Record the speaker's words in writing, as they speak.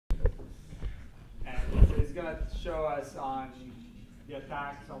is going to show us on the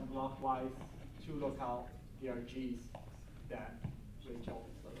attacks on Blockwise 2 local PRGs that Rachel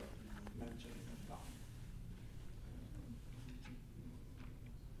sort of mentioned and found.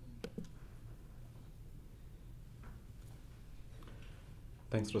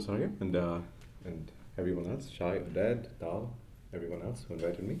 Thanks, Rosario, and everyone else, Shai, Oded, Dal, everyone else who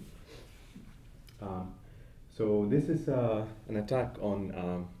invited me. So this is an attack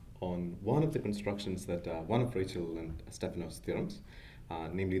on one of the constructions that one of Rachel and Stefano's theorems,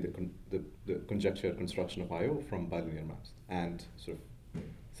 namely the conjectured construction of I/O from bilinear maps and sort of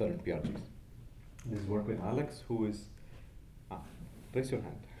certain PRGs. This is work with Alex, who is raise your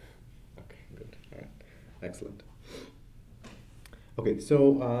hand. Okay, good. All right, excellent. Okay,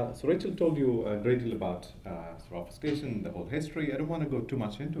 so Rachel told you a great deal about sort of obfuscation, the whole history. I don't want to go too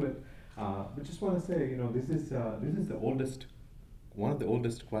much into it, but just want to say, this is the oldest, one of the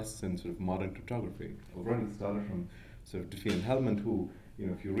oldest quests in sort of modern cryptography. Already started from sort of Diffie and Hellman, who,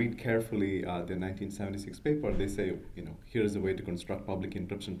 if you read carefully their 1976 paper, they say, here's a way to construct public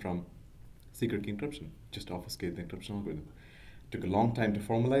encryption from secret key encryption, just obfuscate the encryption algorithm. It took a long time to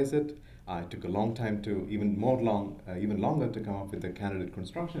formalize it. It took a long time to, even longer to come up with the candidate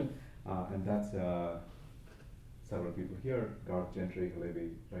construction, and that's several people here, Garth, Gentry,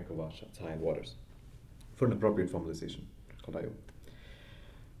 Halevi, Raikova, Tsai, and Waters, for an appropriate formalization called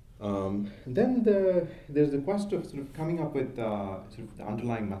I/O. Then there's the quest of sort of coming up with sort of the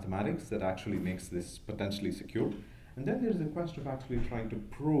underlying mathematics that actually makes this potentially secure. And then there's the quest of actually trying to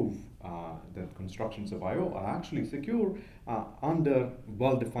prove that constructions of I/O are actually secure under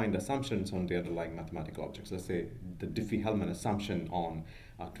well-defined assumptions on the underlying mathematical objects. Let's say the Diffie-Hellman assumption on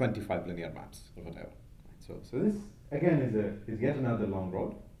 25 linear maps or whatever. So this again is yet another long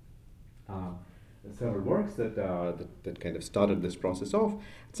road. Several works that kind of started this process off.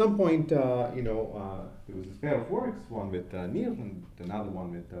 At some point, there was this pair of works, one with Neil and another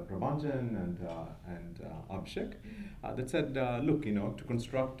one with Prabhanjan and Abhishek, that said, look, to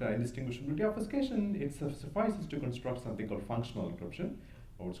construct indistinguishability obfuscation, it suffices to construct something called functional encryption,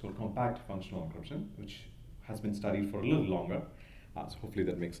 or what's called compact functional encryption, which has been studied for a little longer. So hopefully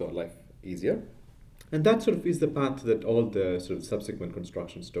that makes our life easier. And that sort of is the path that all the sort of subsequent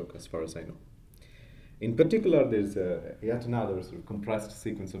constructions took, as far as I know. In particular, there's yet another sort of compressed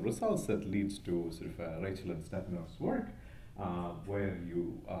sequence of results that leads to sort of Rachel and Stefano's work, where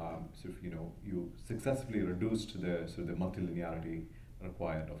you you successfully reduced the sort of the multilinearity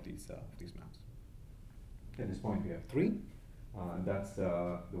required of these maps. At this point, we have three. That's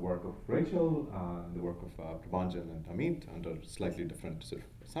the work of Rachel, the work of Prabhanjan and Amit under slightly different sort of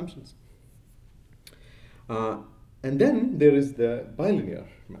assumptions. And then there is the bilinear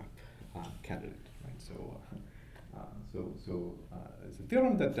map candidate. So it's a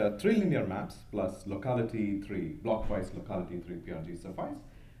theorem that 3 linear maps plus locality 3, blockwise locality 3 PRGs suffice.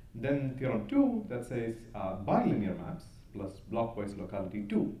 Then theorem 2 that says bilinear maps plus blockwise locality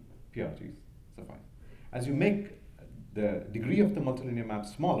 2 PRGs suffice. As you make the degree of the multilinear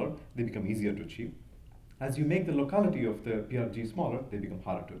maps smaller, they become easier to achieve. As you make the locality of the PRG smaller, they become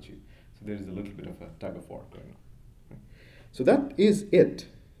harder to achieve. So there is a little bit of a tug of war going on. Right? So that is it.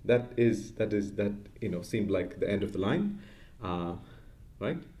 That seemed like the end of the line,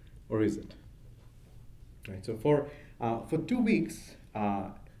 right? Or is it? Right. So for 2 weeks,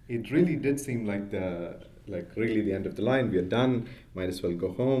 it really did seem like really the end of the line. We are done. Might as well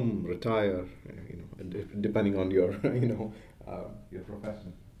go home, retire. Depending on your your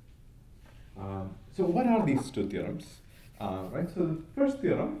profession. So what are these two theorems? Right. So the first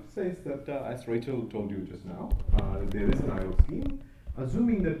theorem says that, as Rachel told you just now, there is an I/O scheme.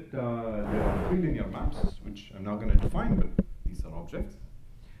 Assuming that there are 3 linear maps, which I'm not going to define, but these are objects,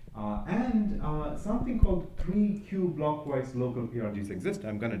 and something called 3Q blockwise local PRGs exist.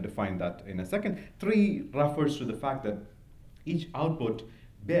 I'm going to define that in a second. 3 refers to the fact that each output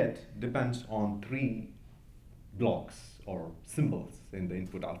bit depends on 3 blocks or symbols in the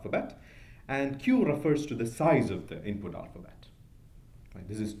input alphabet, and Q refers to the size of the input alphabet. Right?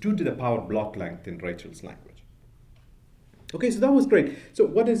 This is 2 to the power block length in Rachel's language. Okay, so that was great. So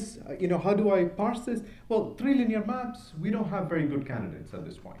what is, how do I parse this? Well, 3 linear maps, we don't have very good candidates at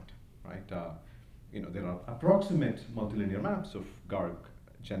this point, right? There are approximate multilinear maps of Garg,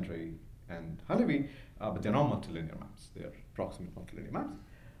 Gentry, and Halevi, but they're not multilinear maps. They're approximate multilinear maps.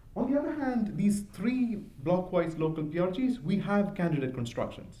 On the other hand, these 3 blockwise local PRGs, we have candidate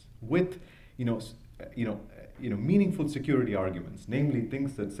constructions with, meaningful security arguments, namely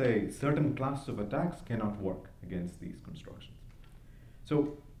things that say certain classes of attacks cannot work against these constructions.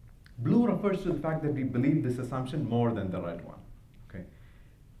 So blue refers to the fact that we believe this assumption more than the red one. Okay,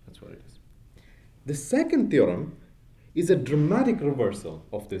 that's what it is. The second theorem is a dramatic reversal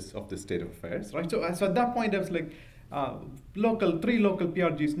of this state of affairs, right? So at that point, I was like, three local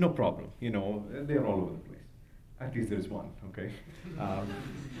PRGs, no problem. They're all over the place. At least there's one, okay?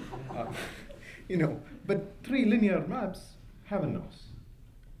 But three linear maps, heaven knows.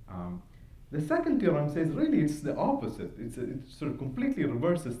 The second theorem says really it's the opposite. It sort of completely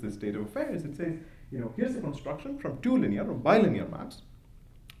reverses the state of affairs. It says, here's a construction from two linear or bilinear maps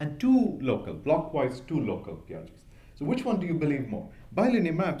and two local, blockwise two local PRGs. So which one do you believe more?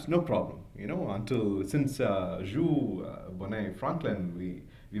 Bilinear maps, no problem. Since Joux, Bonnet, Franklin,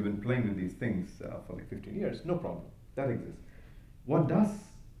 we've been playing with these things for like 15 years, no problem. That exists. What does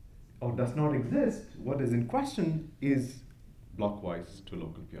or does not exist, what is in question is blockwise two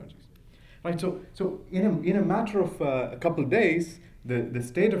local PRGs. Right, so in a matter of a couple of days, the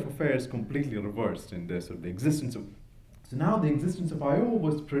state of affairs completely reversed in the existence of. So now the existence of I/O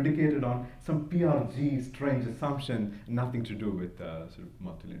was predicated on some PRG strange assumption, nothing to do with sort of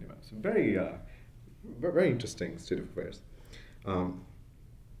multilinear maps. So very interesting state of affairs.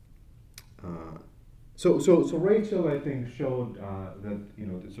 So Rachel, I think, showed that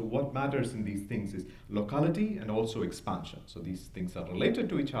so what matters in these things is locality and also expansion. So these things are related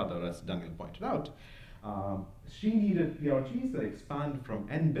to each other, as Daniel pointed out. She needed PRGs that expand from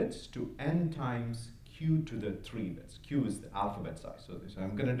n bits to n times q to the 3 bits. Q is the alphabet size. So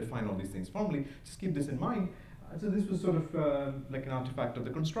I'm going to define all these things formally. Just keep this in mind. So this was sort of like an artifact of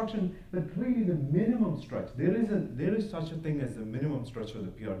the construction, but really the minimum stretch. There is such a thing as the minimum stretch of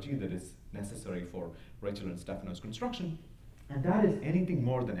the PRG that is necessary for Rachel and Stefano's construction, and that is anything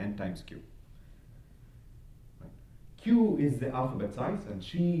more than n times q. Right. Q is the alphabet size, and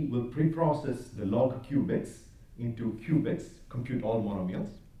she will pre-process the log q bits into q bits, compute all monomials.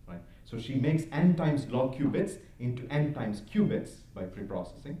 Right. So she makes n times log q bits into n times q bits by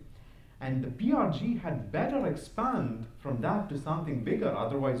pre-processing. And the PRG had better expand from that to something bigger,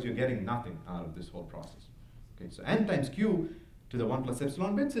 otherwise you're getting nothing out of this whole process. Okay, so n times q to the 1 plus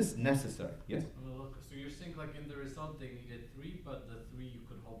epsilon bits is necessary, yes? So you're saying like in the result they needed 3, but the 3 you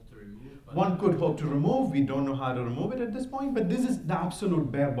could hope to remove? One could hope to remove, we don't know how to remove it at this point, but this is the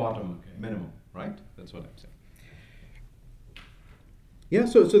absolute bare bottom minimum, right? That's what I'm saying. Yeah,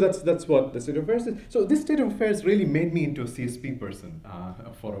 so that's what the state of affairs is. So this state of affairs really made me into a CSP person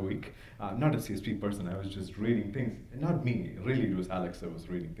for a week. Not a CSP person, I was just reading things. Not me, really it was Alex that was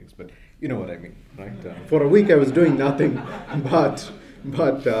reading things, but you know what I mean, right? For a week I was doing nothing but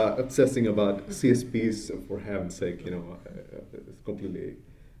obsessing about CSPs, for heaven's sake, it's completely,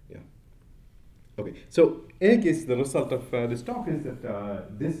 yeah. Okay, so in any case, the result of this talk is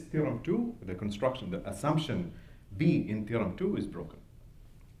that this theorem 2, the construction, the assumption B in theorem 2 is broken.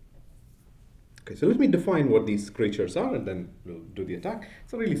 Okay, so let me define what these creatures are, and then we'll do the attack.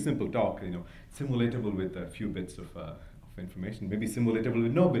 It's a really simple talk, simulatable with a few bits of information, maybe simulatable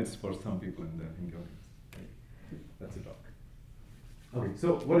with no bits for some people in the audience. Okay. That's a talk. Okay,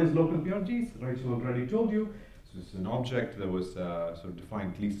 so what is local PRGs? Rachel already told you. So it's an object that was sort of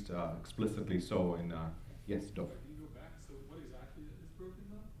defined, at least explicitly so in, yes, Doc. Can you go back? So what exactly is broken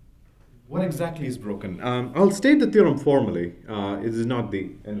now? What exactly is broken? I'll state the theorem formally. It is not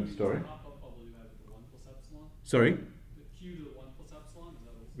the end of the story. Sorry? The q to the 1 plus epsilon? Is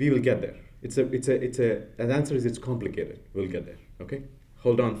that what We will get there. The answer is it's complicated. We'll get there, okay?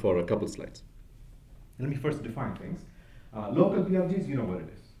 Hold on for a couple slides. Let me first define things. Local PRGs, you know what it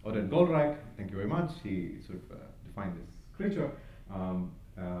is. Oded Goldreich, thank you very much. He sort of defined this creature.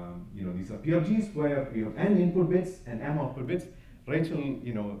 These are PRGs where you have n input bits and m output bits. Rachel,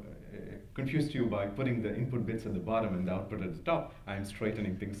 confused you by putting the input bits at the bottom and the output at the top. I'm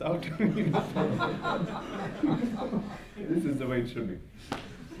straightening things out. This is the way it should be.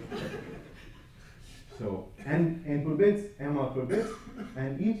 So n input bits, m output bits,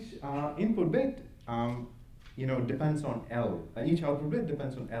 and each input bit depends on L. Each output bit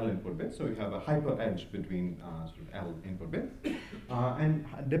depends on L input bit. So you have a hyper edge between sort of L input bit. And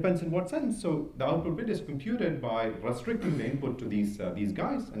depends in what sense. So the output bit is computed by restricting the input to these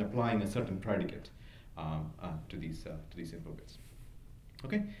guys and applying a certain predicate to these input bits.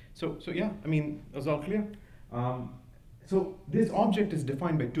 Okay. So yeah, I mean, that's all clear. So this object is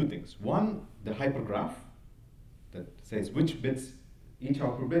defined by two things. One, the hypergraph that says which bits, each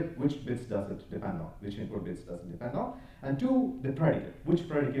output bit, which bits does it depend on, which input bits does it depend on. And two, the predicate. Which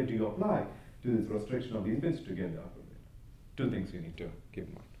predicate do you apply to this restriction of these bits to get the output bit? Two things you need to keep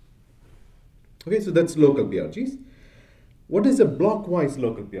in mind. Okay, so that's local PRGs. What is a blockwise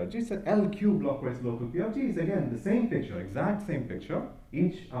local PRG? It's an LQ blockwise local PRG. Is again the same picture, exact same picture.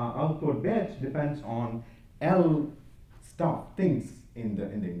 Each output bit depends on L stuff, things in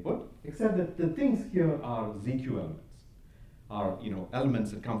the input, except that the things here are ZQ elements, are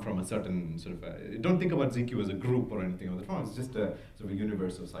elements that come from a certain sort of. Don't think about ZQ as a group or anything of the form. It's just a sort of a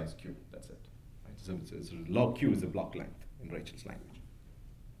universal size Q. That's it. Right? So it's sort of log Q is a block length in Rachel's language.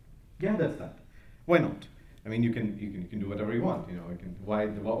 Yeah, that's that. Why not? I mean, you can do whatever you want. Why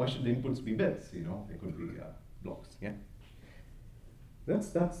should the inputs be bits? They could be blocks. Yeah.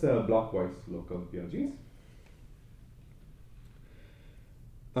 That's blockwise local PRGs.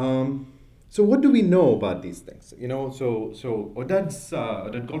 So what do we know about these things? So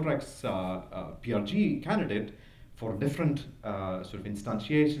Oded Goldreich's PRG candidate for different sort of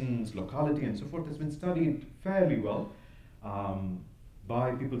instantiations, locality, and so forth has been studied fairly well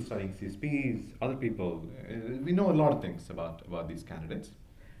by people studying CSPs, other people. We know a lot of things about these candidates.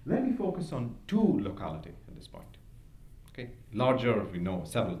 Let me focus on two locality at this point. Okay, larger, we know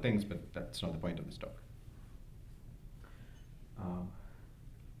several things, but that's not the point of this talk.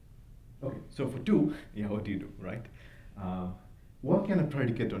 Okay, so for two, what do you do, right? What can a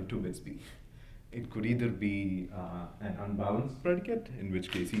predicate on 2 bits be? It could either be an unbalanced predicate, in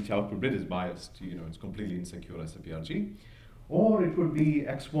which case each output bit is biased, it's completely insecure as a PRG. Or it could be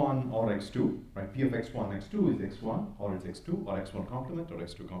x1 or x2, right? P of x1, x2 is x1, or it's x2, or x1 complement, or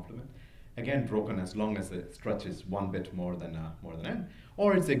x2 complement. Again, broken as long as the stretch is 1 bit more than n.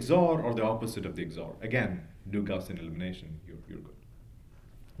 Or it's XOR or the opposite of the XOR. Again, do Gaussian elimination, you're good.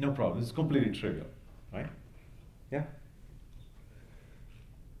 No problem, this is completely trivial, right? Yeah?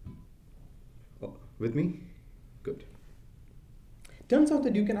 Oh, with me? Good. Turns out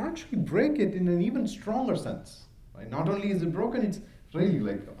that you can actually break it in an even stronger sense. Right? Not only is it broken, it's really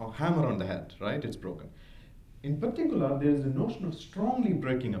like a hammer on the head, right? It's broken. In particular, there is a notion of strongly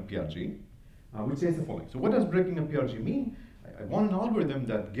breaking a PRG, which says the following. So what does breaking a PRG mean? I want an algorithm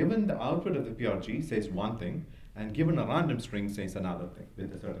that, given the output of the PRG, says one thing, and given a random string, says another thing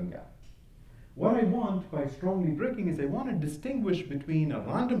with a certain gap. What I want by strongly breaking is I want to distinguish between a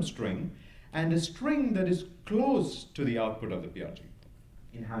random string and a string that is close to the output of the PRG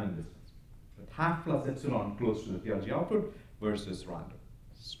in Hamming distance. With half plus epsilon close to the PRG output versus random.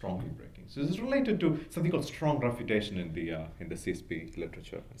 Strongly breaking. So this is related to something called strong refutation in the CSP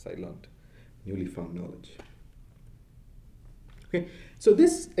literature, as I learned. Newly found knowledge. Okay, so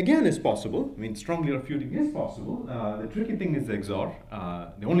this again is possible. I mean, strongly refuting is possible. The tricky thing is the XOR.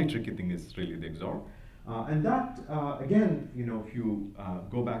 The only tricky thing is really the XOR. And that, again, if you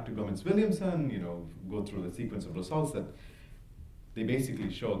go back to Gomez-Williamson, go through the sequence of results that they basically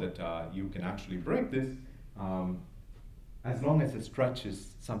show that you can actually break this as long as the stretch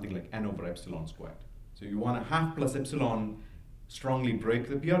is something like n over epsilon squared. So you want a half plus epsilon strongly break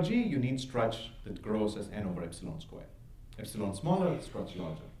the PRG, you need stretch that grows as n over epsilon squared. Epsilon smaller, stretch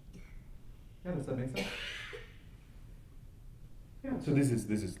larger. Yeah, does that make sense? Yeah. So this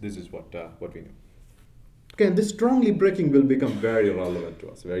is what we know. Okay, and this strongly breaking will become very relevant to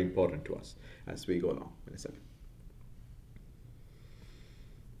us, very important to us as we go along in a second.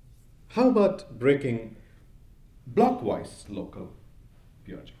 How about breaking blockwise local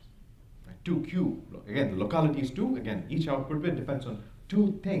PRGs? Right, 2Q. Again, the locality is 2. Again, each output bit depends on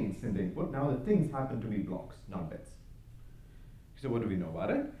 2 things in the input. Now the things happen to be blocks, not bits. So what do we know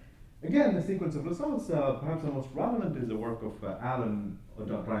about it? Again, the sequence of results, perhaps the most relevant is the work of Allen,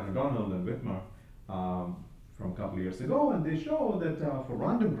 Brian O'Donnell, and Whitmer from a couple of years ago, and they show that for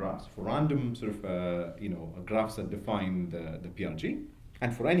random graphs, for random sort of graphs that define the PRG,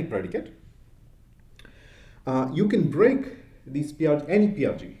 and for any predicate, you can break these any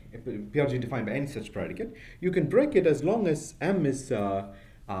PRG, a PRG defined by any such predicate. You can break it as long as m is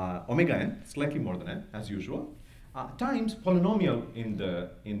omega n, slightly more than n, as usual. Times polynomial in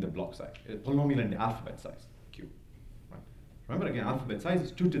the block size, polynomial in the alphabet size, q. Right? Remember again, alphabet size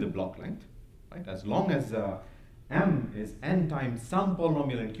is 2 to the block length. Right? As long as m is n times some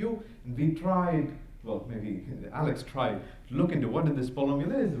polynomial in q, and we tried, well, maybe Alex tried to look into what this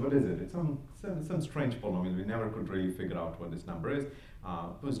polynomial is. What is it? It's some strange polynomial. We never could really figure out what this number is.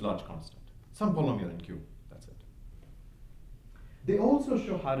 It was large constant. Some polynomial in q. That's it. They also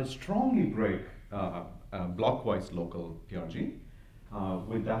show how to strongly break blockwise local PRG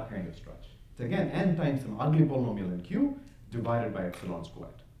with that kind of stretch. So again, n times some ugly polynomial in q divided by epsilon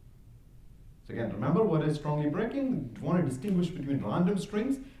squared. So again, remember what is strongly breaking? You want to distinguish between random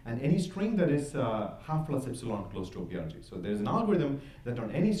strings and any string that is half plus epsilon close to a PRG. So there's an algorithm that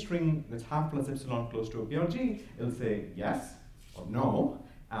on any string that's half plus epsilon close to a PRG, it'll say yes or no,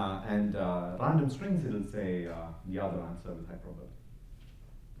 and random strings, it'll say the other answer with high probability.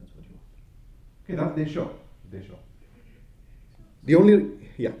 That's what you want. Okay, that they show. The only,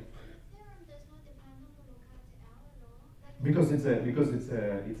 yeah. Because I'm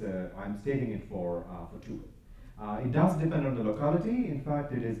stating it for 2. It does depend on the locality. In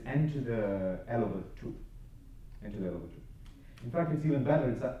fact, it is n to the L over 2. N to the L over 2. In fact, it's even better.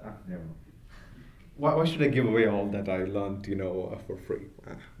 It's never mind. Why should I give away all that I learned, for free?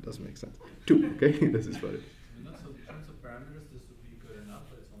 Doesn't make sense. 2, okay? This is what it is. So in terms of parameters, this would be good enough,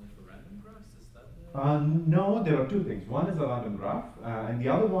 but it's only for random graphs? Is that the... No, there are 2 things. One is a random graph, and the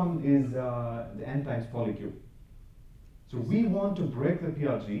other one is the n times polycube. So we want to break the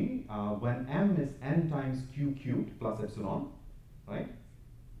PRG when m is n times q cubed plus epsilon, right?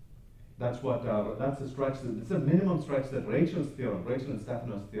 That's what that's a stretch. It's a minimum stretch that Rachel and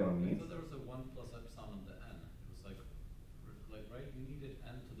Stefano's theorem needs. So there was a 1 plus epsilon on the n. It was like right. You needed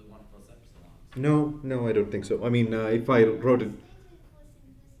n to the 1 plus epsilon. No, I don't think so. I mean, if I wrote it,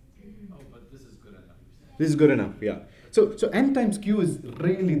 Oh, but this is good enough. this is good enough. Yeah. So n times q is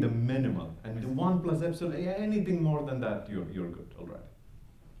really the minimal, and the 1 plus epsilon, anything more than that, you're good already.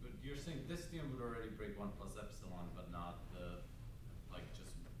 But you're saying this theorem would already break 1 plus epsilon, but not the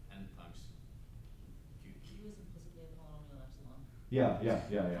just n times q. Q is implicitly a polynomial epsilon. Yeah.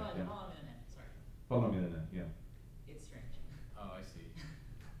 Polynomial n, sorry. Polynomial n, yeah. It's strange. Oh, I see.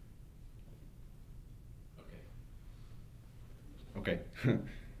 Okay. Okay.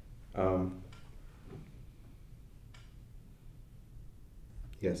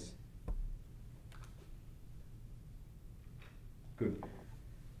 Yes. Good.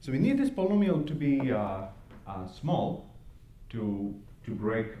 So we need this polynomial to be small to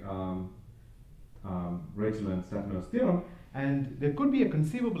break Rachel and Stefano's theorem, and there could be a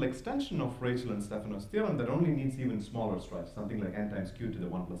conceivable extension of Rachel and Stefano's theorem that only needs even smaller stretch, something like n times q to the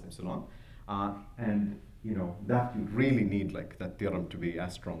 1 plus epsilon, and that you really need that theorem to be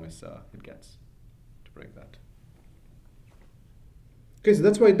as strong as it gets to break that. Okay, so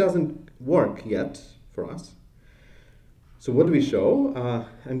that's why it doesn't work yet for us. So what do we show?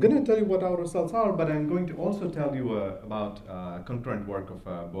 I'm going to tell you what our results are, but I'm going to also tell you about concurrent work of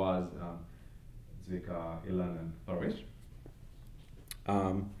Boaz, Zvika, Ilan, and Parvish.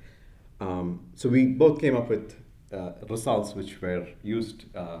 So we both came up with results which were used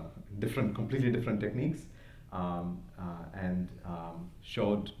completely different techniques and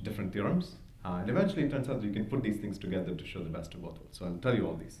showed different theorems. And eventually it turns out that you can put these things together to show the best of both worlds. So I'll tell you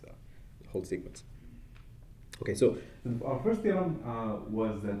all these, the whole sequence. Okay, so our first theorem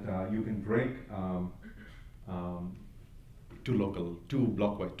was that you can break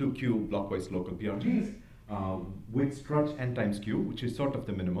two q blockwise local PRGs with stretch n times q, which is sort of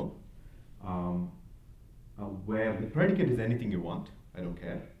the minimal, where the predicate is anything you want, I don't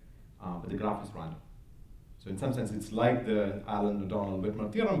care, but the graph is random. So in some sense, it's like the Allen, O'Donnell, Whitmer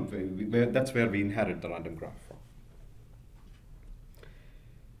theorem. That's where we inherit the random graph from.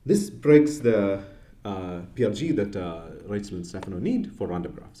 This breaks the PRG that Rachel and Stefano need for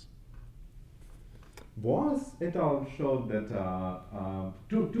random graphs. Boaz et al. Showed that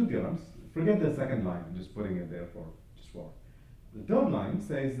two theorems. Forget the second line. I'm just putting it there for. The third line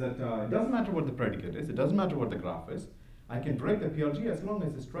says that it doesn't matter what the predicate is. It doesn't matter what the graph is. I can break the PRG as long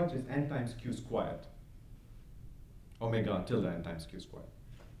as the stretch is n times q squared. Omega tilde n times q squared.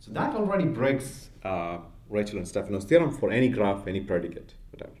 So that already breaks Rachel and Stefano's theorem for any graph, any predicate,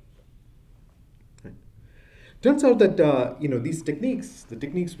 whatever. Right. Turns out that these techniques, the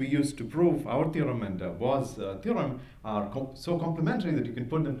techniques we use to prove our theorem and Boaz's theorem, are so complementary that you can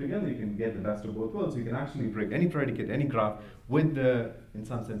put them together. You can get the best of both worlds. You can actually break any predicate, any graph, with in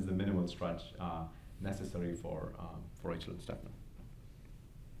some sense, the minimal stretch necessary for Rachel and Stefano.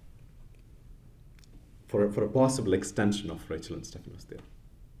 For a possible extension of Rachel and Stefano's theorem.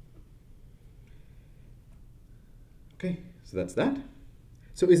 Okay, so that's that.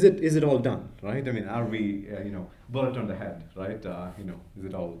 So is it all done, right? I mean, are we bullet on the head, right? Is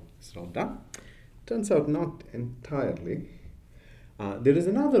it all done? Turns out not entirely. There is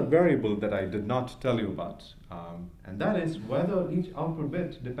another variable that I did not tell you about, and that is whether each output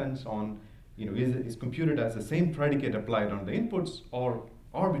bit depends on is computed as the same predicate applied on the inputs or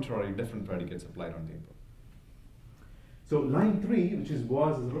arbitrary different predicates applied on the input. So line 3, which is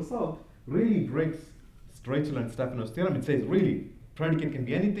Boaz's result, really breaks Rachel and Stefano's theorem. It says really predicate can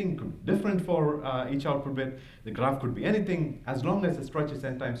be anything, could be different for each output bit. The graph could be anything. As long as the stretch is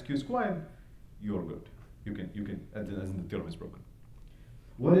n times q squared, you're good. You can as in the theorem is broken.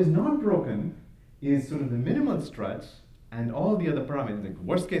 What is not broken is sort of the minimal stretch and all the other parameters, like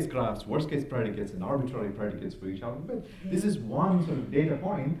worst case graphs, worst case predicates, and arbitrary predicates for each output bit. This is one sort of data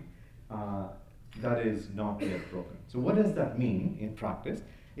point that is not yet broken. So what does that mean in practice?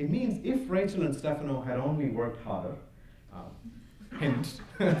 It means if Rachel and Stefano had only worked harder, hint,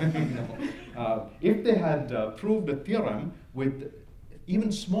 if they had proved a theorem with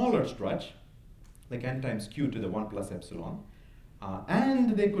even smaller stretch, like n times q to the 1 plus epsilon,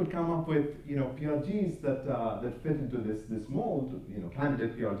 and they could come up with PRGs that fit into this mold,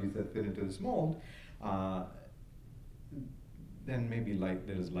 candidate PRGs that fit into this mold, then maybe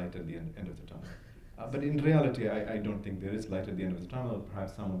there is light at the end of the tunnel. But in reality, I don't think there is light at the end of the tunnel.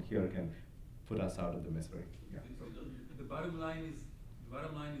 Perhaps someone here can put us out of the misery. Yeah. The bottom line is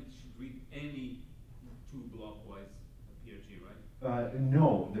it should read any two blockwise PRG, right?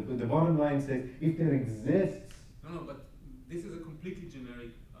 No, the bottom line says if there exists. No, but this is a completely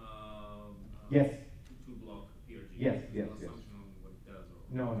generic yes. two block PRG. Yes, There's yes, no yes. assumption on what it does. Or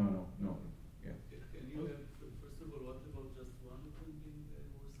No. Yeah. Can you have, first of all, what about just one of them being the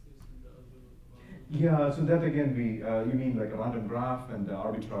worst case and the other one? Yeah, so that again, you mean like a random graph and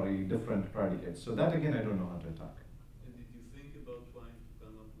arbitrary different predicates. So that again, I don't know how to attack. And did you think about trying to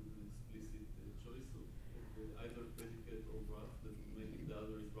come up with an explicit choice of either predicate or graph that would make it the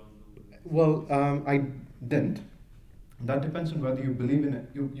other is random? Well, I didn't. That depends on whether you believe in it.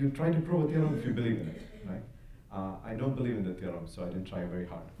 You try to prove a theorem if you believe in it, right? I don't believe in the theorem, so I didn't try very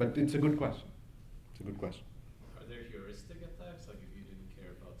hard. But it's a good question. It's a good question. Are there heuristic attacks? Like if you didn't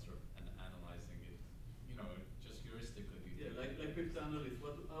care about sort of analyzing it, just heuristically? Yeah, like cryptanalysts.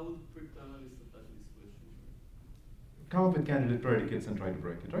 How would cryptanalysts attack this question? Come up with candidate predicates and try to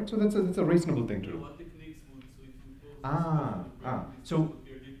break it, right? So that's a reasonable thing to do. What techniques would, so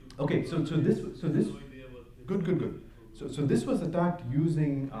if you pose Okay, so this good. So this was attacked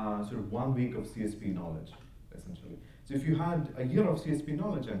using sort of 1 week of CSP knowledge, essentially. So if you had a year of CSP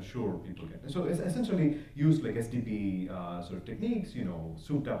knowledge, I'm sure people can. So it's essentially use like SDP sort of techniques,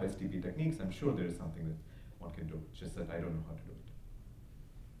 souped up SDP techniques. I'm sure there is something that one can do. It's just that I don't know how to do it.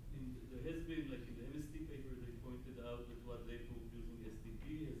 There has been, like in the MST paper, they pointed out that what they proved using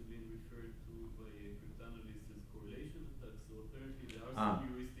SDP has been referred to by cryptanalysts as correlation attacks. So apparently there are some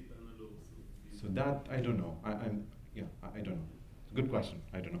heuristic analogs. So that I don't know. I don't know. Good question.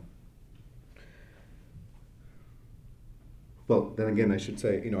 I don't know. Well, then again, I should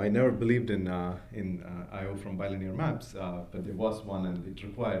say, I never believed in IO from bilinear maps, but there was one, and it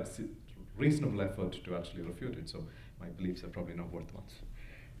required reasonable effort to actually refute it. So my beliefs are probably not worth much.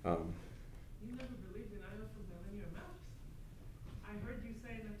 You never believed in IO from bilinear maps? I heard you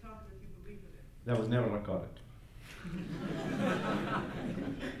say in a talk that you believed in it. That was never recorded.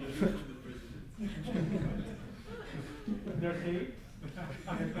 Their tape.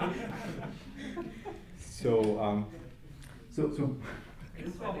 So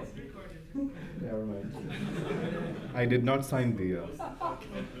It's what is recorded. never mind. I did not sign the.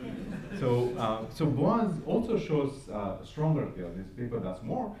 So Boaz also shows stronger here. This paper does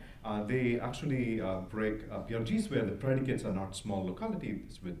more. They actually break PRGs where the predicates are not small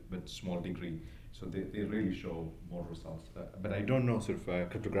localities with small degree. So they really show more results. But I don't know sort of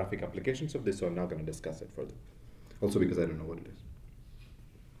cryptographic applications of this, so I'm not going to discuss it further. Also because I don't know what it is.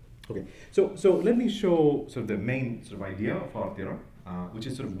 Okay, so let me show sort of the main sort of idea of our theorem, which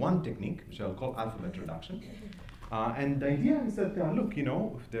is sort of one technique, which I'll call alphabet reduction. And the idea is that,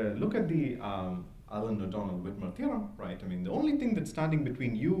 look at the Allen O'Donnell Whitmer theorem, right? I mean, the only thing that's standing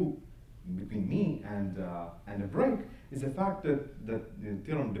between me and a break is the fact that the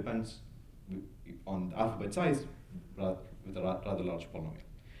theorem depends on the alphabet size with a rather large polynomial.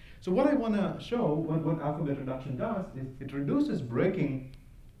 So what I want to show, what alphabet reduction does, is it reduces breaking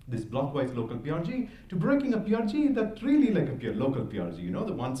this blockwise local PRG to breaking a PRG that's really like a local PRG,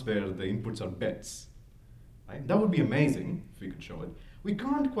 the ones where the inputs are bits. Right? That would be amazing if we could show it. We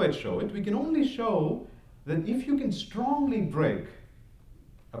can't quite show it. We can only show that if you can strongly break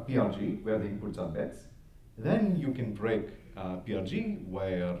a PRG where the inputs are bits, then you can break a PRG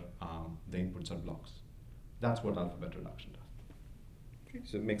where the inputs are blocks. That's what alphabet reduction does. Okay,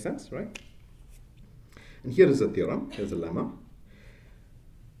 so it makes sense, right? And here is a theorem. Here's a lemma.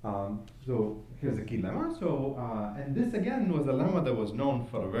 So here's a key lemma. So and this again was a lemma that was known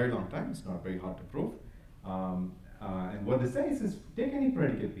for a very long time. It's not very hard to prove. And what this says is take any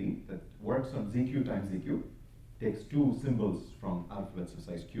predicate P that works on ZQ times ZQ, takes two symbols from alphabets of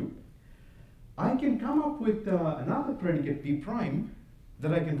size Q. I can come up with another predicate P prime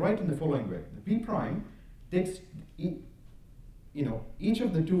that I can write in the following way. The P prime takes each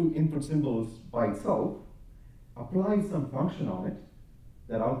of the two input symbols by itself, applies some function on it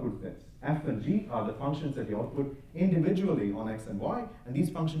that output fits. F and G are the functions that you output individually on X and Y, and these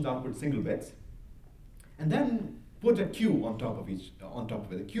functions output single bits. And then put a Q on top of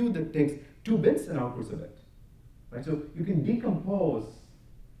it, a Q that takes 2 bits and outputs a bit. Right? So you can decompose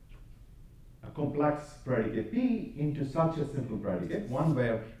a complex predicate P into such a simple predicate, one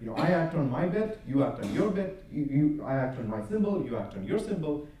where I act on my bit, you act on your bit, I act on my symbol, you act on your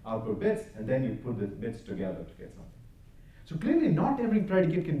symbol, output bits, and then you put the bits together to get something. So clearly not every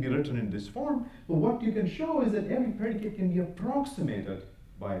predicate can be written in this form, but what you can show is that every predicate can be approximated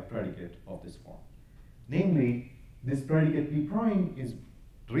by a predicate of this form. Namely, this predicate P prime is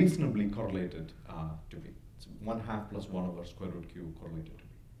reasonably correlated to P. It's 1/2 plus 1 over square root q correlated to P.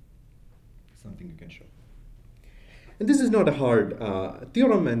 Something you can show. And this is not a hard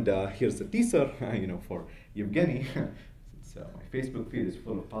theorem, and here's a teaser, for Evgeny. So my Facebook feed is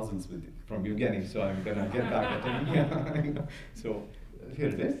full of puzzles from Evgeny, so I'm gonna get back at him. Yeah. So here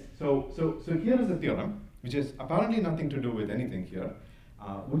it is. So here is a theorem, which is apparently nothing to do with anything here,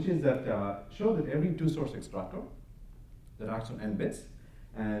 which is that show that every two-source extractor that acts on n bits,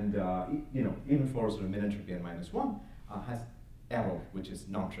 and even for sort of min entropy n minus 1, has error, which is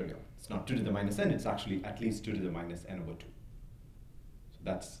non-trivial. It's not 2 to the minus n, it's actually at least 2 to the minus n over 2.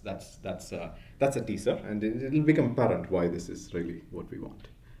 So that's a teaser, and it'll become apparent why this is really what we want,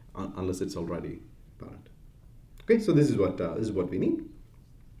 unless it's already apparent. Okay, so this is what we need.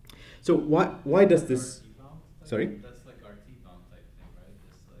 So why does this? Sorry. That's like RT bound type thing, right?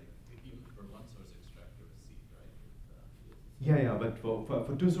 It's like even for one source extractor receipt, right? Yeah, but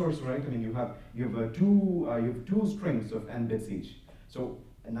for two source, right? I mean, you have two strings of n bits each. So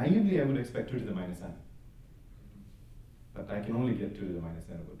naively, I would expect 2 to the minus n. But I can only get 2 to the minus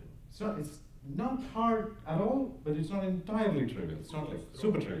n over 2. It's not hard at all, but it's not entirely trivial. It's not like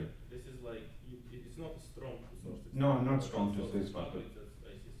super trivial. This is like, it's not strong to source. No, not strong to source.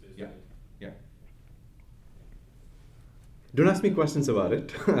 Yeah. Don't ask me questions about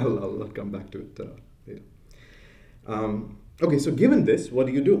it. I'll come back to it later. Okay, so given this, what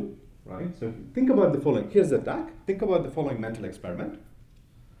do? Right? So think about the following. Here's the attack. Think about the following mental experiment.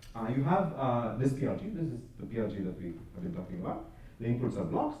 You have this PRG. This is the PRG that we have been talking about. The inputs are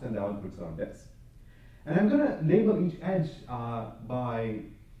blocks and the outputs are bits. And I'm going to label each edge by,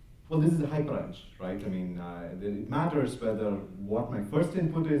 well, this is a hyperedge, right? I mean, it matters whether what my first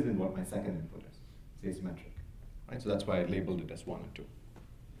input is and what my second input is. It's asymmetric, right? So that's why I labeled it as 1 and 2.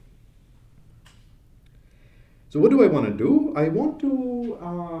 So what do I want to do? I want to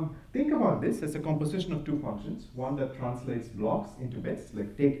think about this as a composition of two functions. One that translates blocks into bits,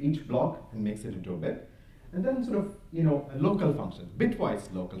 like take each block and makes it into a bit. And then sort of, a local function, bitwise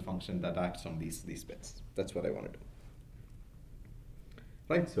local function that acts on these bits. That's what I want to do.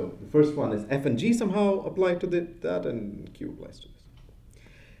 Right, so the first one is f and g somehow apply to that, and q applies to this.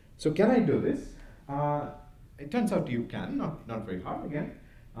 So can I do this? It turns out you can, not very hard again.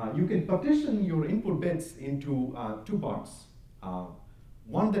 You can partition your input bits into two parts.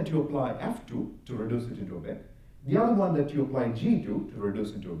 One that you apply f2 to reduce it into a bit. The other one that you apply g2 to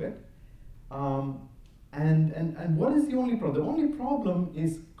reduce into a bit. And what is the only problem? The only problem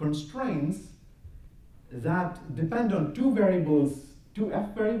is constraints that depend on two variables, two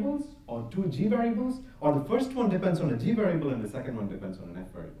f variables, or two g variables, or the first one depends on a g variable and the second one depends on an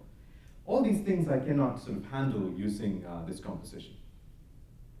f variable. All these things I cannot sort of handle using this composition.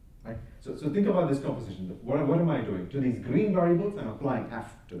 Right? So think about this composition. What am I doing? To these green variables, I'm applying f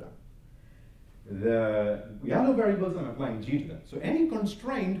to them. The yellow variables, I'm applying g to them. So any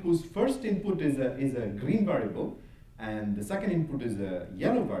constraint whose first input is a green variable and the second input is a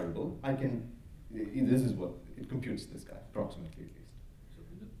yellow variable, this is what, it computes this guy, approximately at least. So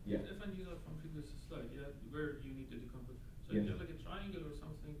Yeah. if I use a function this slide, where you need to decompose. So Yeah. if there's like a triangle or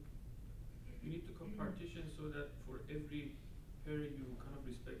something, you need to partition so that for every pair you kind of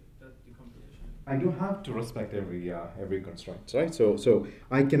respect that decomposition. I do have to respect every constraint, right? So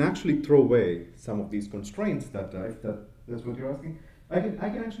I can actually throw away some of these constraints that, if that's what you're asking, I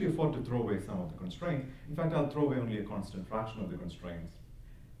can actually afford to throw away some of the constraints. In fact, I'll throw away only a constant fraction of the constraints,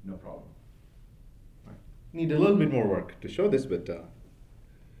 no problem. Right. Need a little bit more work to show this, but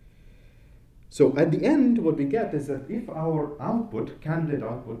so at the end, what we get is that if our output, candidate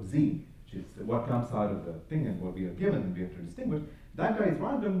output z, which is what comes out of the thing and what we are given and we have to distinguish, that guy is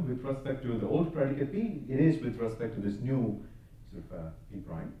random with respect to the old predicate p. It is with respect to this new sort of p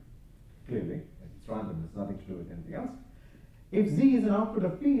prime. Clearly, it's random. It's nothing to do with anything else. If z is an output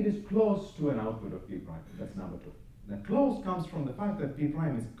of p, it is close to an output of p prime. That's number 2. Now, close comes from the fact that p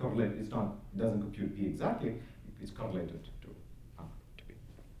prime is correlated. It doesn't compute p exactly. It's correlated to p.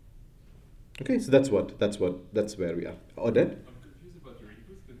 Okay, so that's where we are. Oded? I'm confused about your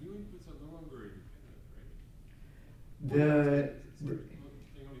inputs. The new inputs are no longer independent, right? The Only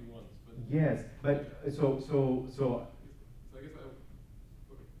once, but yes, but so I guess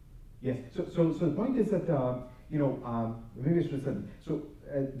yes. So the point is that maybe I should have said, so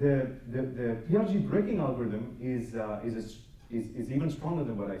the PRG breaking algorithm is even stronger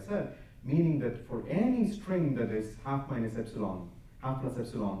than what I said, meaning that for any string that is half minus epsilon, half plus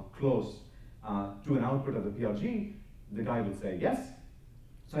epsilon close to an output of the PRG, the guy will say yes.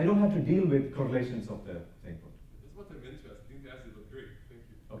 So I don't have to deal with correlations of the input. That's what I meant to ask. Didn't ask it, but great, thank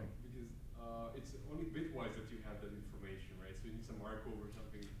you. Okay. Because it's only bitwise that you have that information, right? So you need some Markov or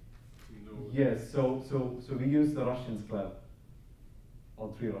something to know. Yes. So we use the Russians clever.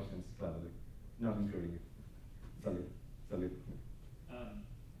 All three Russians cleverly, not including you. Salut.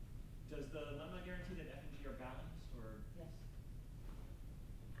 Does the lemma guarantee that F and G are balanced, or? Yes.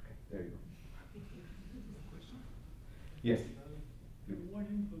 Okay, there you go. Yes. The one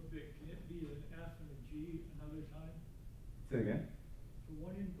input bit, can it be an F and a G another time? Say again. For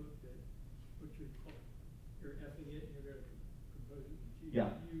one input bit, which you're Fing it and you're going to compose it in G.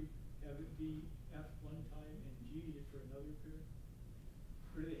 Yeah. Can you have it be F one time and G for another pair?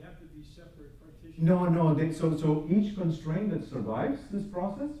 Or do they have to be separate partitions? No. So each constraint that survives this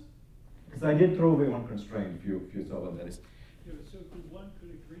process, because I did throw away one constraint. If you saw what that is. Yeah, so could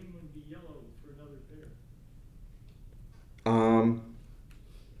a green one be yellow for another pair?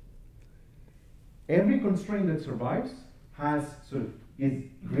 Every constraint that survives has is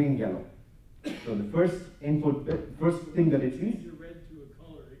green yellow. So the first input, first thing that it sees. Change a red to a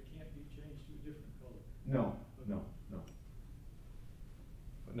color, it can't be changed to a different color. No.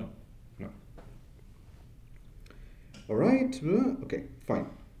 All right. Okay. Fine.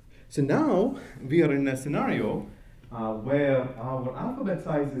 So now we are in a scenario where our alphabet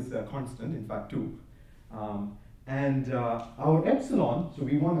size is constant, in fact 2. And our epsilon, so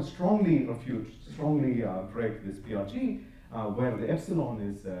we want to strongly break this PRG, where the epsilon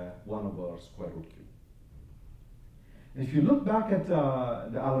is 1 over square root q. And if you look back at the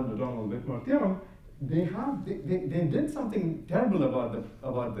Allen-O'Donnell-Whitmer theorem, they did something terrible about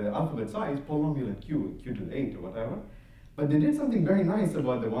the alphabet size, polynomial in q to the 8 or whatever, but they did something very nice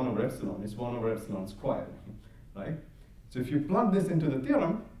about the 1 over epsilon. It's 1 over epsilon squared, right? So if you plug this into the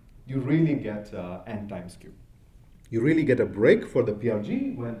theorem, you really get n times q. You really get a break for the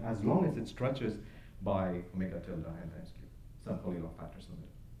PRG as long as it stretches by omega tilde n times q. Some Polyloff factors on it.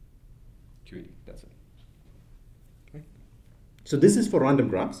 QED, that's it. Okay. So this is for random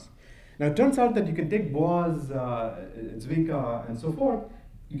graphs. Now it turns out that you can take Boas, Zwicky, and so forth.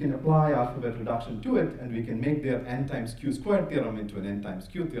 You can apply alphabet reduction to it, and we can make their n times q squared theorem into an n times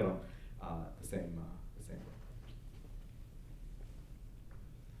q theorem the same way.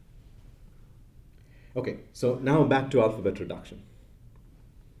 Okay, so now back to alphabet reduction.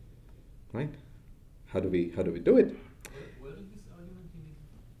 Right? How do we do it? Where did this argument you need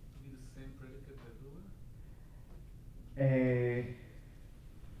to be the same predicate everywhere?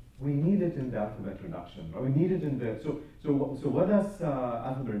 We need it in the alphabet reduction. Or we need it in the so what does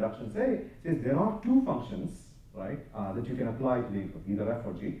alphabet reduction say? It says there are two functions, right, that you can apply to the input, either f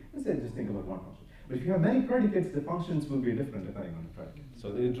or g. Let's say just think about one function. But if you have many predicates, the functions will be different depending on the predicate. So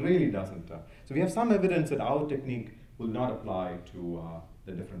it really doesn't. So we have some evidence that our technique will not apply to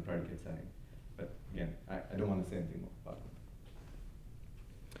the different predicate setting. But again, I don't want to say anything more about it.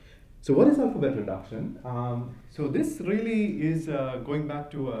 So what is alphabet reduction? So this really is going back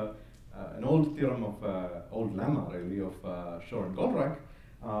to an old theorem of old lemma, really, of Shor and Goldreich,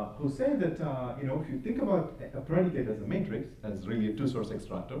 who say that if you think about a predicate as a matrix, as really a two-source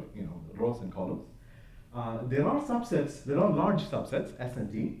extractor, rows and columns, there are subsets, there are large subsets, S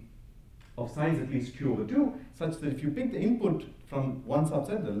and T, of size at least q over 2, such that if you pick the input from one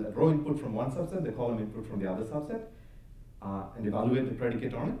subset, the row input from one subset, the column input from the other subset, and evaluate the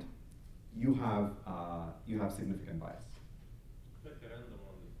predicate on it, you have significant bias. Like a random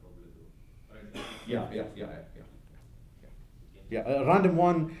one is probably do. Yeah, a random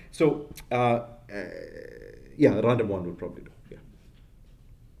one. So, a random one would probably do. Yeah.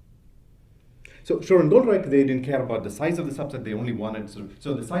 So Shor and Goldreich, they didn't care about the size of the subset. They only wanted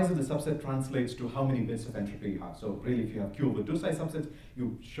so the size of the subset translates to how many bits of entropy you have. So really, if you have q over 2 size subsets,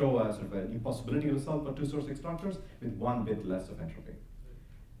 you show a sort of an impossibility result for two-source extractors with 1 bit less of entropy.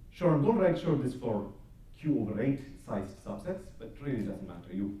 Shor and Goldreich showed this for q over 8 sized subsets, but it really doesn't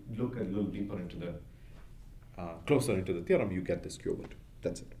matter. You look a little deeper into the closer into the theorem, you get this q over 2.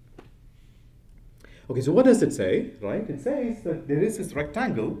 That's it. Okay, so what does it say, right? It says that there is this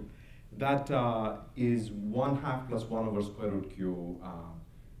rectangle that is 1/2 plus 1 over square root q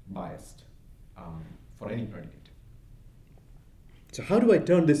biased for any predicate. So how do I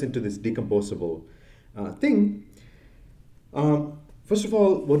turn this into this decomposable thing? First of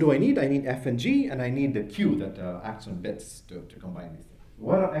all, what do I need? I need f and g, and I need the q that acts on bits to combine these things.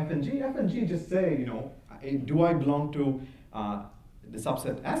 What are f and g? F and g just say, do I belong to the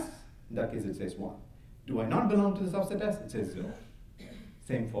subset S? In that case, it says 1. Do I not belong to the subset S? It says 0.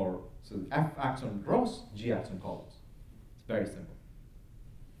 Same for, so F acts on rows, G acts on columns. It's very simple.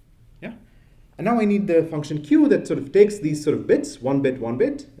 Yeah? And now I need the function Q that sort of takes these sort of bits, 1 bit,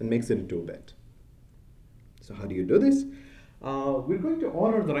 and makes it into a bit. So how do you do this? We're going to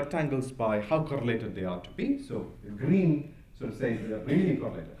order the rectangles by how correlated they are to be. So green sort of says they're really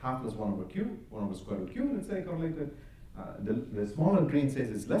correlated. Half plus 1 over Q, 1 over square root of Q, let's say correlated. The smaller green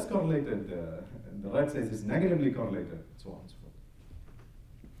says it's less correlated. The red says it's negatively correlated, and so on and so forth.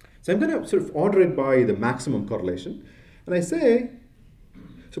 So I'm going to sort of order it by the maximum correlation. And I say,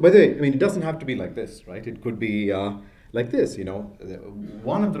 so by the way, I mean, it doesn't have to be like this, right? It could be like this, you know.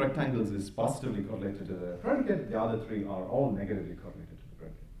 One of the rectangles is positively correlated to the predicate. The other 3 are all negatively correlated to the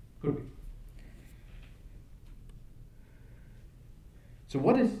predicate. Could be. So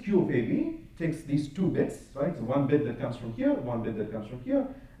what is Q of AB? Takes these 2 bits, right? So 1 bit that comes from here, 1 bit that comes from here,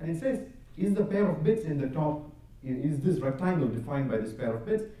 and it says, is the pair of bits in the top, is this rectangle defined by this pair of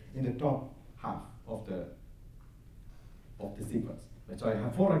bits in the top half of the sequence? Right? So I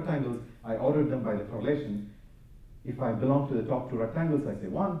have 4 rectangles, I ordered them by the correlation. If I belong to the top 2 rectangles, I say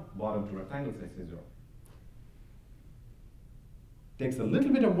 1, bottom 2 rectangles, I say 0. Takes a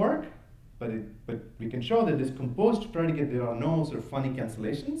little bit of work, but we can show that this composed predicate, there are no sort of funny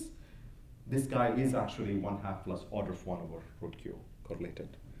cancellations. This guy is actually 1/2 plus order of 1 over root Q correlated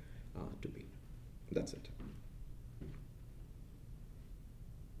to B. That's it.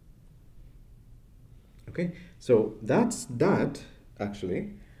 Okay, so that's that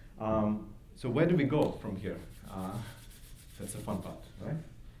actually. So where do we go from here? That's the fun part, right?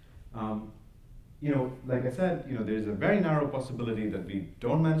 You know, like I said, you know, there's a very narrow possibility that we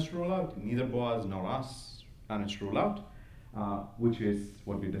don't manage to rule out. Neither Boaz nor us managed to rule out. Which is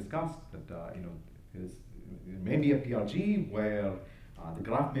what we discussed, that you know, it may be a PRG where the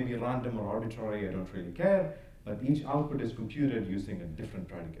graph may be random or arbitrary, I don't really care, but each output is computed using a different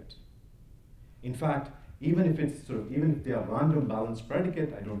predicate. In fact, even if they are random balanced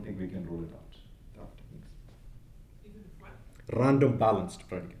predicate, I don't think we can rule it out with our techniques. Even if what? Random balanced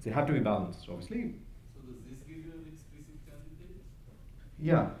predicates. They have to be balanced, obviously. So does this give you an explicit candidate?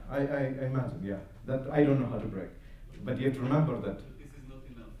 Yeah, I imagine, yeah. That I don't know how to break. But you have to remember that But this is not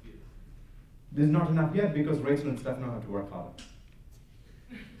enough yet. this is not enough yet because Rachel and Steph know how to work harder.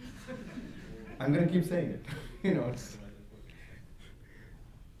 I'm going to keep saying it. You know, it's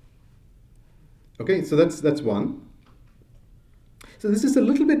okay. So that's one. So this is a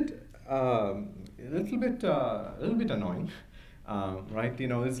little bit annoying, right? You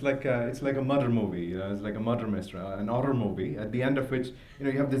know, it's like a murder movie. You know, it's like a murder mystery, an horror movie. At the end of which, you know,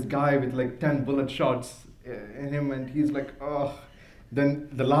 you have this guy with like 10 bullet shots in him, and he's like, oh. Then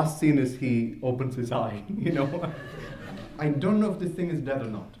the last scene is he opens his eye. You know, I don't know if this thing is dead or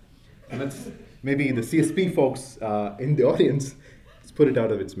not. So let's maybe the CSP folks in the audience, let's put it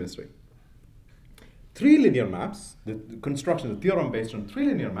out of its misery. 3 linear maps, the construction, the theorem based on 3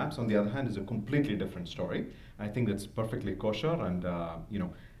 linear maps, on the other hand, is a completely different story. I think that's perfectly kosher, and you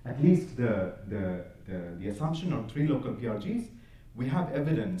know, at least the assumption on 3 local PRGs, we have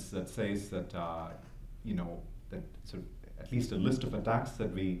evidence that says that you know, that sort of at least a list of attacks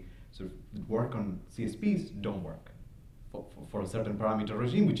that we sort of work on CSPs don't work for a certain parameter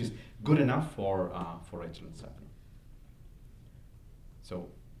regime, which is good enough for Rachel and Stefano. So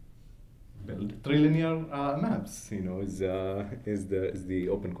build 3 linear maps, you know, is the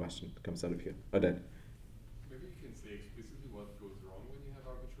open question that comes out of here. Oded. Maybe you can say explicitly what goes wrong when you have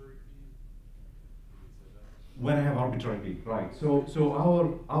arbitrary P. Can you say that? When I have arbitrary P, right? So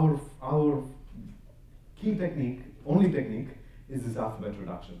our key technique, only technique, is this alphabet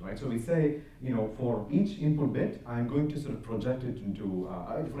reduction, right? So we say, you know, for each input bit, I'm going to sort of project it into,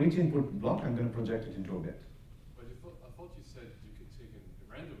 for each input block, I'm going to project it into a bit. But I thought you said you could take a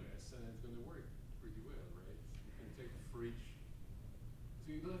random S and it's going to work pretty well, right? You can take for each. So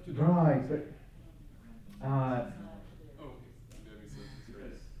you don't have to. Right. So, Oh, okay. That makes sense.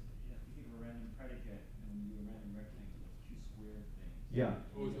 Because if you think of a random predicate and you do a random rectangle, it's Q squared things. yeah.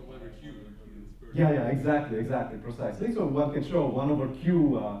 Oh, it's a letter Q. Yeah, exactly, precisely. So one can show 1 over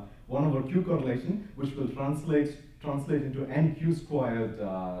Q correlation, which will translate into NQ squared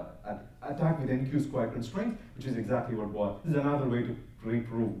attack with NQ squared constraint, which is exactly what Boaz. This is another way to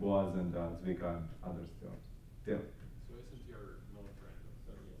reprove Boaz and Zvika and others' theorem. So SNT are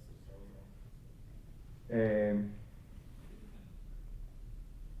non-random.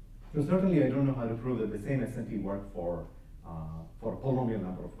 So certainly I don't know how to prove that the same SNT work for a polynomial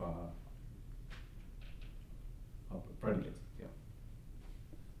number of predicates. Yeah.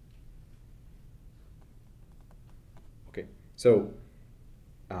 So,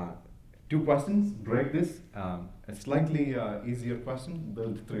 2 questions, break this. A slightly easier question,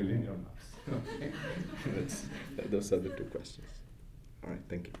 build 3 linear maps. Okay. Those are the 2 questions. All right,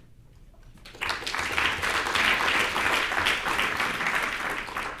 thank you.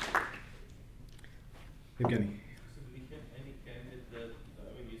 Evgeny. So do we have any candidate that,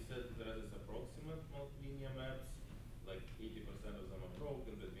 I mean, you said there is approximate multilinear maps, like 80% of them are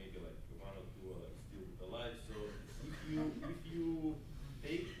broken, but maybe like 1 or 2 are like still alive. So if you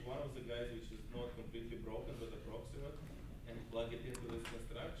take one of the guys which is not completely broken but approximate and plug it into this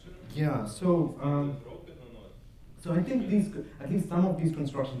construction, yeah, so is it broken or not? So I think these, at least some of these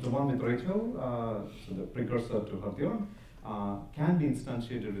constructions, the one with Rachel, so the precursor to her theorem, can be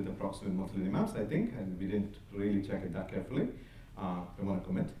instantiated with approximate multilinear maps, I think, and we didn't really check it that carefully. Don't want to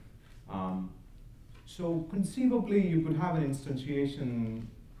commit. So conceivably, you could have an instantiation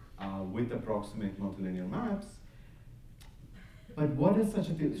with approximate multilinear maps. But what is such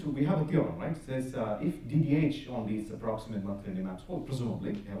a thing? So we have a theorem, right? It says if DDH on these approximate multilinear maps hold,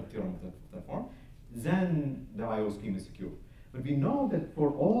 presumably, we have a theorem of that form, then the IO scheme is secure. But we know that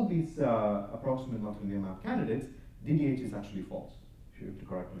for all these approximate multilinear map candidates, DDH is actually false, if you have to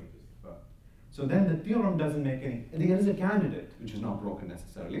correct me. So then the theorem doesn't make any, there is a candidate which is not broken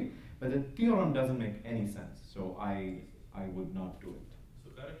necessarily, but the theorem doesn't make any sense. So I would not do it.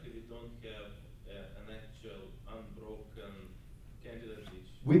 So currently we don't have an actual unbroken candidate which...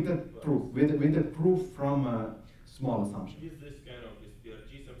 With the proof, with the proof from a small assumption. With this kind of with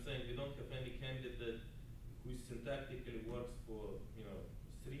PRGs, I'm saying we don't have any candidate who syntactically works for,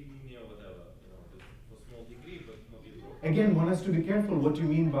 3 linear, whatever, for small degree, but not in broken. Again, one has to be careful what you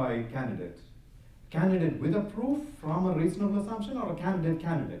mean by candidate. Candidate with a proof from a reasonable assumption, or a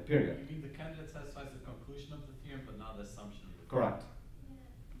candidate, period? You mean the candidate satisfies the conclusion of the theorem, but not the assumption of the theorem? Correct.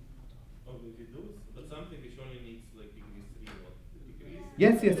 Oh, we do, but something which only needs like degree 3 or degrees.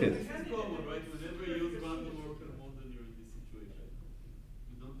 Yes. This is common, right? Whenever you use random worker model, you're in this situation.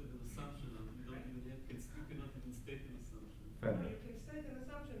 You don't have an assumption, and you don't even have, you cannot even state an assumption. Fair Well, enough. you can state an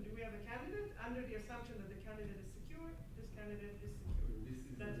assumption. Do we have a candidate? Under the assumption that the candidate is secure, this candidate is secure.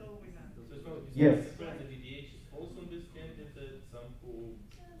 That's all we have. So it's not, Yes. The DDH is also on this candidate, some who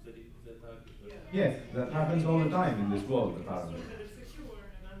that are... Yes, that happens all the time in this world, apparently. Assume that it's secure,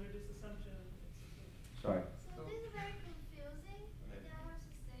 and under this assumption, it's secure. Sorry. So this is very confusing, and I have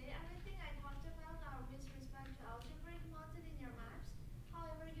to say, everything I talked about are with respect to algebraic multilinear maps.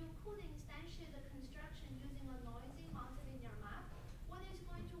 However, you could instantiate the construction using a noisy multilinear map. What is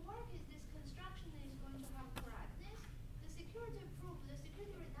going to work is this construction is going to have correctness. The security proof, the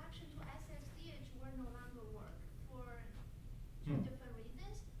security reduction to SSDH will no longer work for 2 different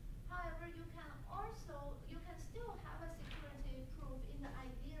reasons. However, you can still have a security proof in the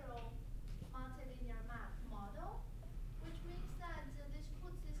ideal multilinear map model, which means that this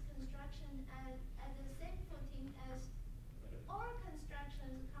puts this construction at the same footing as all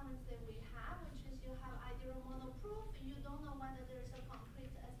constructions currently we have, which is you have ideal model proof, you don't know whether there is a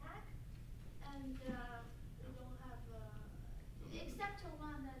concrete attack, and you don't have, except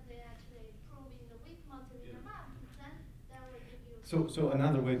one that they actually prove in the weak multilinear map, then that will give you... So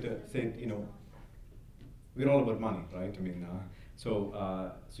another way to say it, we're all about money, right? I mean, so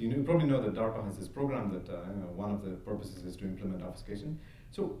you probably know that DARPA has this program that one of the purposes is to implement obfuscation.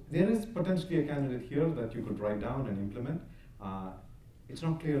 So there is potentially a candidate here that you could write down and implement. It's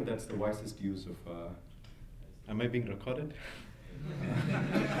not clear that's the wisest use of. Am I being recorded?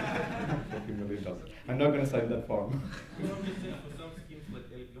 $40 million. I'm not going to cite that form. Well, I'm just saying for some schemes like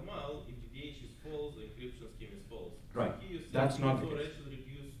El-Gamal, if DDH is false, the encryption scheme is false. Right. So here you That's say not the it's case. already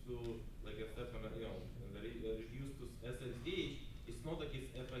reduced to, like a Stefan, reduced to SXDH. It's not like if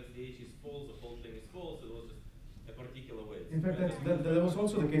FXDH is false, the whole thing is false. It was just a particular way. In fact, that was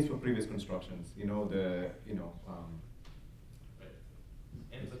also the case for previous constructions. Right.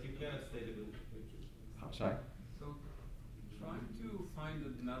 And but you cannot state it. Shai? So, trying to find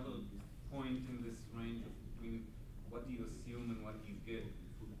another point in this range of between what you assume and what you get.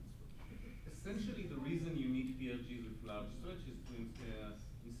 Essentially, the reason you need PRGs with large stretch is to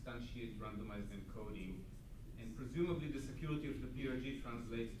instantiate randomized encoding, and presumably the security of the PRG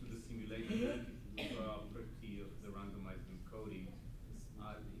translates to the simulation property of the randomized encoding.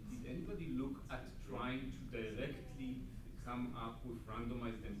 Did anybody look at trying to directly come up with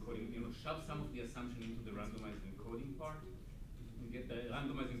randomized encoding, shove some of the assumption into the randomized encoding part, and get the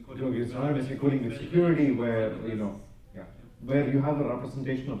randomized encoding? It's randomized encoding with security where, where you have a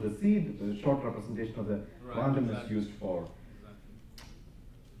representation of the seed, the short representation of the randomness used for. Exactly.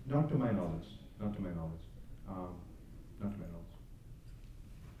 Not to my knowledge. Not to my knowledge. Not to my knowledge.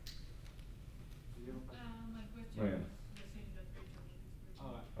 My question Ryan. is the same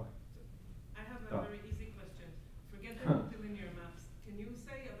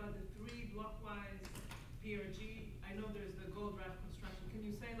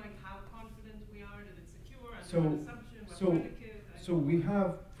what So, assumption, what so, predicate. so we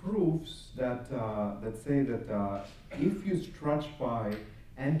have proofs that that say that if you stretch by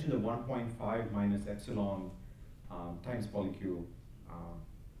n to the 1.5 minus epsilon times polyq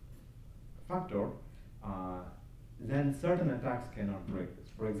factor, then certain attacks cannot break this.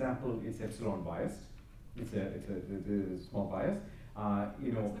 For example, it's epsilon biased. It's a small bias.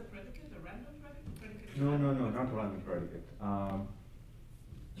 You know. What's the predicate? A random predicate? No, not a random predicate.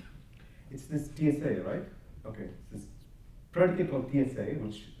 It's this TSA, right? Okay, it's this predicate called TSA,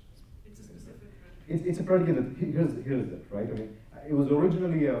 which it's a specific predicate. It's a predicate that here's it, right? I mean, it was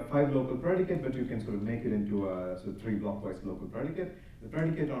originally a 5 local predicate, but you can sort of make it into a sort of 3 blockwise local predicate. The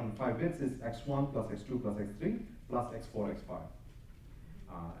predicate on 5 bits is x1 plus x2 plus x3 plus x4 x5.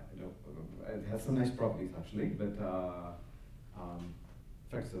 You know, it has some nice properties actually, but in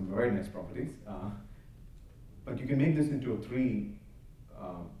fact, some very nice properties. But you can make this into a 3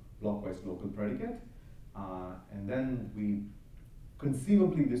 blockwise local predicate, and then we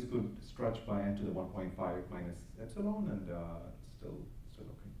conceivably this could stretch by n to the 1.5 minus epsilon, and it's still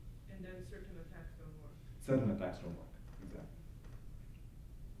okay. And then certain attacks don't work. Certain attacks don't work, exactly.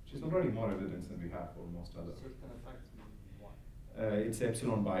 Which is already more evidence than we have for most other. Certain effects mean what? It's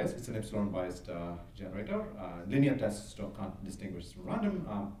epsilon bias. It's an epsilon biased generator. Linear tests can't distinguish from random.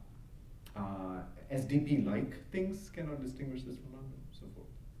 SDP-like things cannot distinguish this from random, so forth.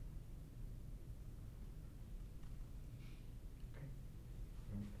 Okay.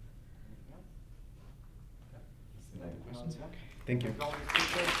 Any questions? Okay. Thank you.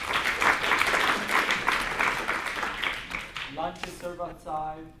 Lunch is served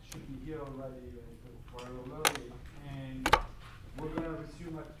outside. Should be here already for a little early, and we're gonna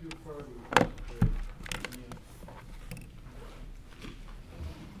resume at 2:30.